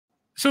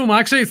So,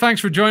 Maxi,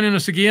 thanks for joining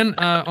us again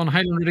on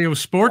Highland Radio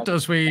Sport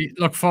as we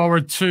look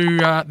forward to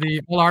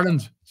the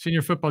All-Ireland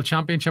Senior Football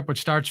Championship, which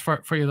starts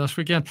for you this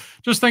weekend.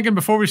 Just thinking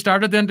before we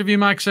started the interview,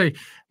 Maxi,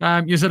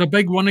 you had a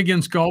big one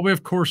against Galway,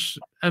 of course,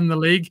 in the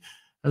league.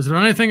 Is there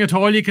anything at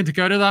all you can take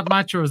out of that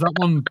match, or is that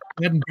one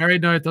getting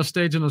buried now at this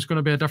stage and it's going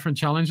to be a different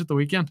challenge at the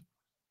weekend?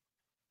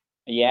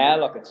 Yeah,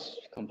 look, it's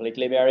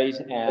completely buried.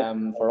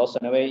 For us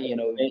anyway,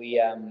 we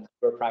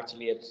were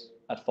practically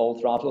at full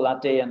throttle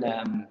that day,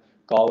 and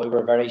Galway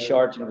were very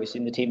short. We've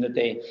seen the team that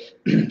they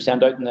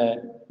sent out in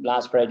the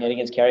last Friday night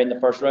against Kerry in the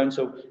first round.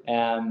 So,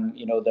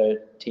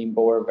 the team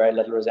bore very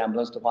little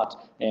resemblance to what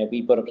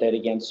we would have played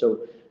against. So,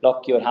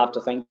 look, you would have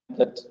to think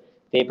that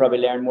they probably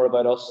learned more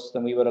about us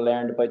than we would have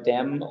learned about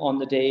them on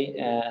the day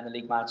in the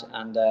league match,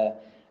 and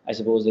I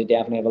suppose they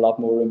definitely have a lot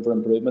more room for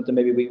improvement than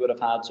maybe we would have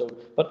had. So,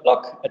 but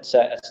look, it's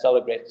still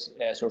a great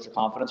source of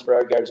confidence for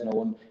our girls,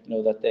 knowing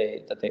that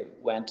they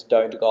went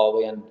down to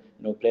Galway and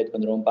played in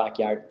their own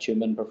backyard.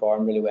 Tumen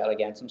performed really well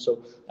against them.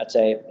 So I'd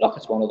say, look,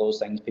 it's one of those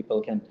things people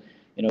can.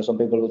 Some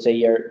people would say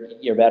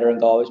you're better in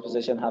Galway's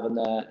position, having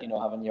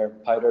having your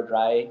powder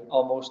dry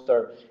almost,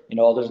 or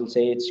others will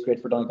say it's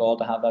great for Donegal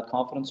to have that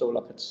confidence. So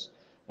look, it's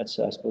I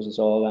suppose it's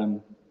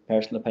all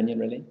personal opinion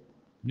really.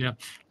 Yeah.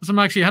 Listen,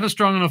 Max, you had a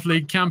strong enough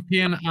league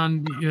campaign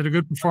and you had a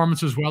good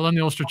performance as well in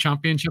the Ulster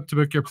Championship to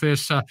book your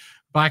place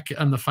back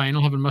in the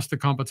final, having missed the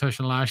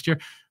competition last year.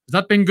 Has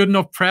that been good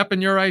enough prep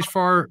in your eyes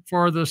for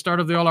the start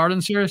of the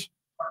All-Ireland series?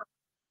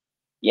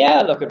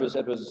 Yeah, look, it was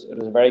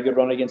a very good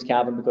run against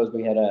Cavan because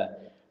we had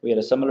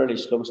a similarly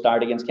slow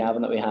start against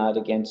Cavan that we had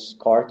against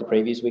Cork the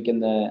previous week in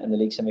the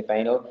league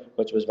semi-final,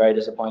 which was very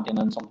disappointing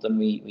and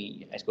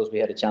something I suppose we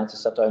had a chance to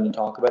sit down and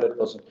talk about. It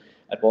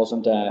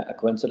wasn't a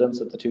coincidence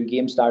that the two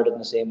games started in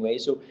the same way,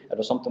 so it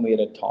was something we had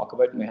to talk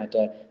about and we had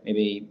to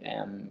maybe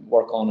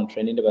work on in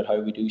training about how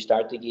we do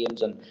start the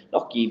games, and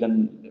look,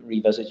 even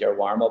revisit your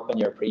warm-up and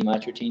your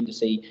pre-match routine to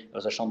see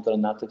was there something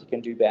in that you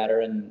can do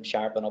better and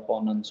sharpen up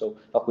on. And so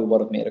look, we would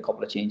have made a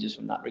couple of changes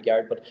from that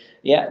regard. But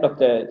yeah, look,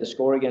 the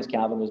score against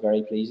Cavan was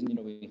very pleasing.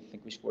 We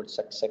think we scored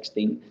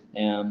 6-16,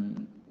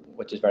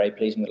 which is very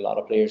pleasing with a lot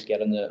of players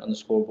getting on the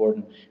scoreboard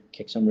and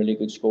kick some really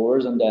good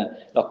scores. And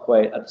look,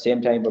 at the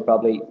same time, we're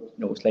probably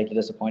slightly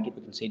disappointed.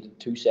 We conceded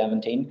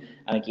 2-17,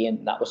 and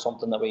again, that was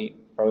something that we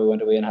probably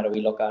went away and had a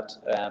wee look at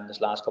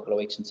this last couple of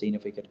weeks and seeing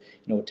if we could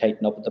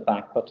tighten up at the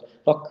back. But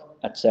look,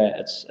 it's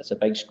a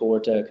big score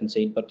to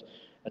concede, but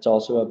it's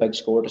also a big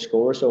score to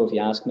score. So if you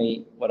ask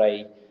me, would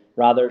I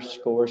rather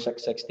score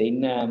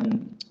 6-16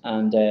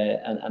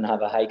 and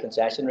have a high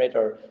concession rate,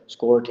 or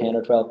score 10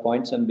 or 12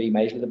 points and be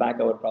measured at the back?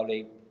 I would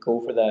probably go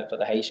for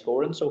the high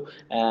scoring. So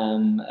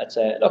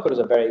it was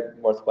a very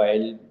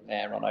worthwhile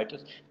run out.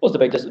 The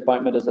big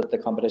disappointment is that the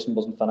competition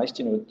wasn't finished.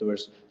 There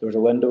was a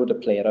window to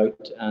play it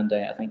out, and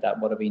I think that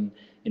would have been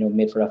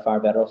made for a far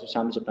better Ulster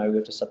Championship. Now we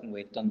have to sit and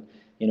wait, and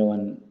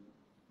and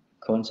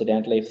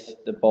coincidentally,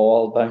 if the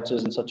ball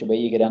bounces in such a way,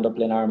 you could end up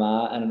playing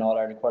Armagh in an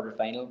All-Ireland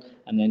quarter-final,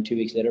 and then 2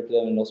 weeks later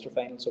playing an Ulster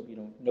final. So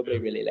nobody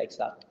really likes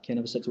that kind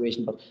of a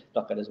situation. But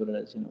look, it is what it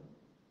is.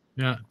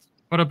 Yeah.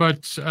 What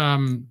about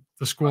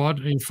the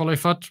squad? Are you fully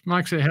fit,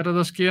 Max, ahead of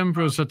this game?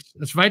 Because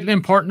it's vitally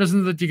important,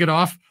 isn't it, that you get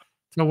off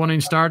to a winning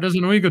start? I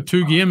know you got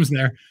 2 games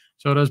there,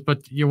 so it is.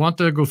 But you want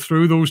to go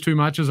through those 2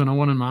 matches in a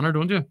winning manner,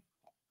 don't you?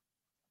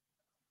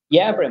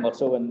 Yeah, very much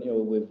so. And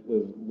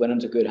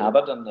winning's a good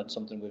habit, and that's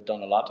something we've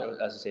done a lot.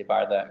 As I say,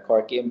 bar the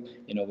Cork game,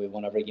 we've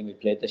won every game we've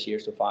played this year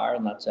so far,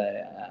 and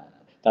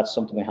that's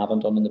something we haven't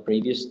done in the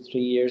previous 3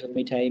 years of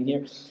my time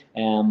here.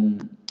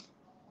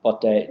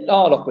 But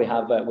no, look, we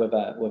have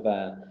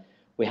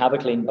a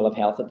clean bill of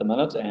health at the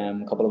minute.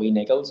 A couple of wee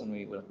niggles,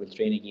 and we'll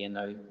train again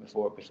now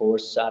before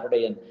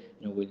Saturday, and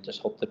we'll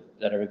just hope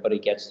that everybody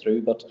gets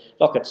through. But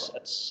look,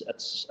 it's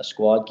a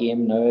squad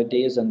game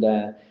nowadays, and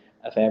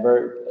if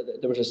ever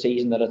there was a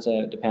season that it's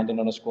dependent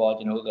on a squad,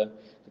 the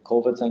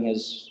COVID thing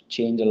has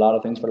changed a lot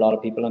of things for a lot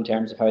of people in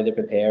terms of how they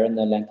prepare and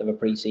the length of a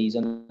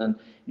pre-season. And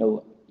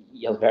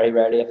you'll very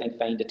rarely, I think,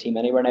 find a team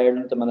anywhere in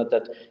Ireland at the minute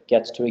that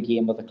gets to a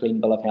game with a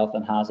clean bill of health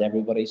and has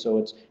everybody. So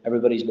it's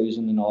everybody's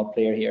losing an odd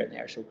player here and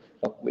there. So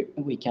look,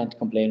 we can't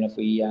complain if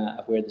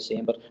we're the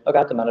same. But look,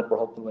 at the minute we're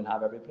hoping we'll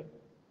have everybody.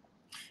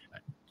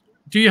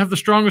 Do you have the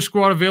strongest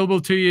squad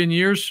available to you in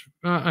years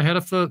ahead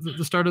of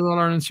the start of the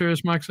All-Ireland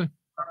series, Maxi?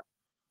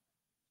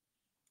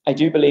 I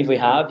do believe we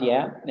have,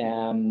 yeah.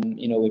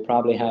 We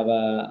probably have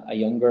a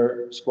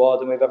younger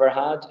squad than we've ever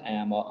had.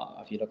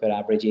 If you look at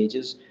average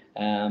ages,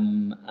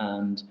 and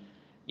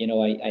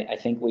I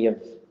think we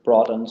have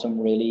brought in some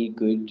really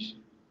good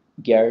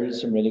girls,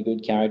 some really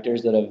good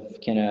characters that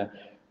have kind of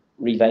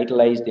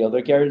revitalised the other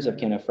girls, have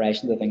kind of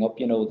freshened the thing up.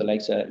 The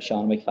likes of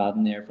Sean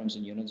McFadden there from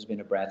St Eunan's has been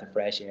a breath of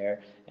fresh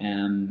air.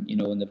 And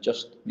they've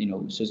just,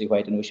 Susie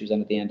White, I know she was in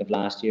at the end of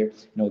last year.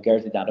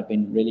 Girls like that have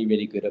been really,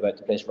 really good about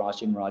the place.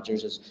 Roisin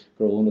Rogers has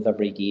grown with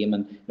every game,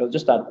 and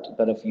just that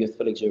bit of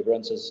youthful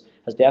exuberance has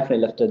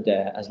definitely lifted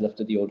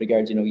the older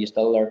girls. You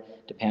still are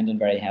dependent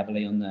very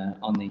heavily on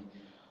the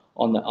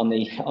on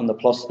the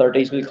plus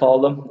 30s, we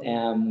call them.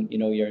 You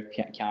know, your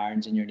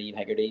Currans and your Niamh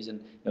Higgertys, and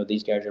you know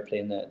these guys are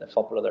playing the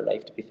football of their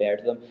life, to be fair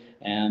to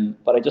them.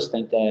 But I just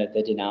think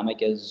the dynamic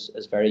is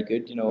very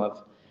good. You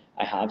know,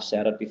 I have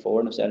said it before,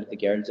 and I've said it to the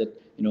girls that,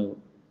 you know,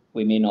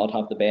 we may not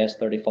have the best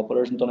 30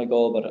 footballers in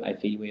Donegal, but I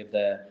feel we have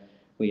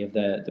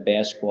the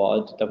best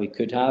squad that we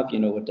could have. You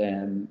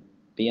know,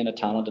 being a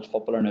talented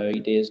footballer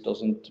nowadays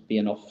doesn't be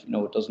enough. You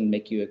know, it doesn't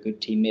make you a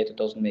good teammate. It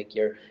doesn't make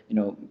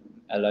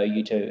allow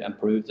you to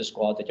improve the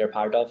squad that you're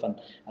part of. And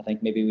I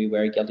think maybe we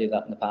were guilty of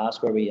that in the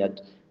past, where we had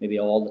maybe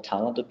all the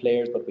talented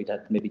players, but we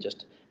had maybe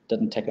just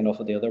didn't tick enough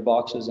of the other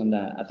boxes. And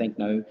I think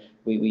now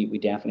we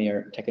definitely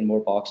are ticking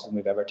more boxes than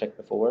we've ever ticked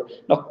before.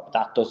 Look,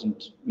 that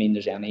doesn't mean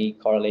there's any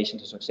correlation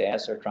to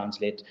success or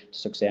translate to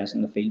success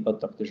in the field,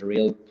 but look, there's a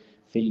real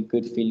feel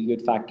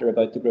good factor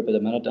about the group at the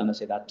minute, and I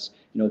say that's,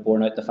 you know,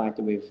 borne out the fact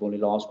that we've only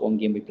lost one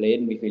game we played,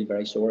 and we feel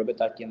very sore about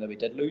that game that we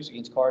did lose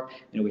against Cork.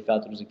 You know, we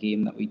felt it was a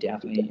game that we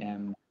definitely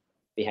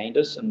behind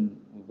us, and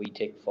we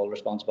take full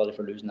responsibility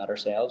for losing that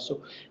ourselves.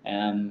 So,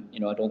 you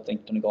know, I don't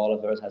think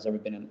Donegal has ever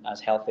been in as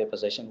healthy a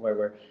position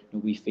where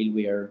we feel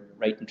we are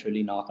right and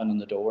truly knocking on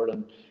the door,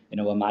 and you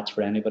know, a match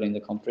for anybody in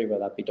the country, whether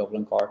that be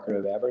Dublin, Cork, or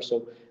whoever.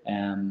 So,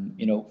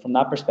 you know, from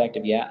that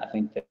perspective, yeah, I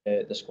think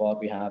the squad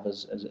we have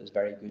is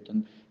very good,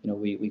 and you know,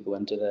 we go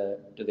into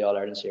the All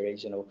Ireland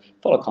series, you know,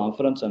 full of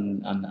confidence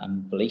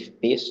and belief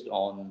based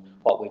on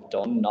what we've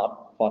done,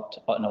 not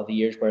what in other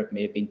years where it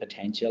may have been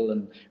potential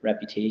and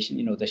reputation.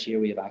 You know, this year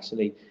we have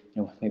actually,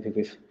 you know, maybe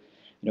we've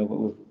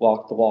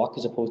walked the walk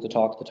as opposed to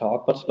talk the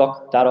talk. But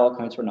look, that all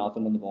counts for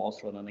nothing when the ball's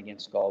thrown in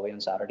against Galway on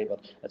Saturday.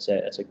 But it's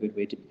a good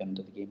way to get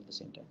into the game at the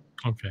same time.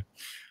 Okay,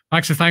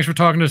 Maxi, thanks for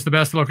talking to us. The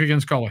best of luck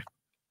against Galway.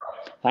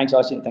 Thanks,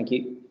 Austin. Thank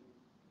you.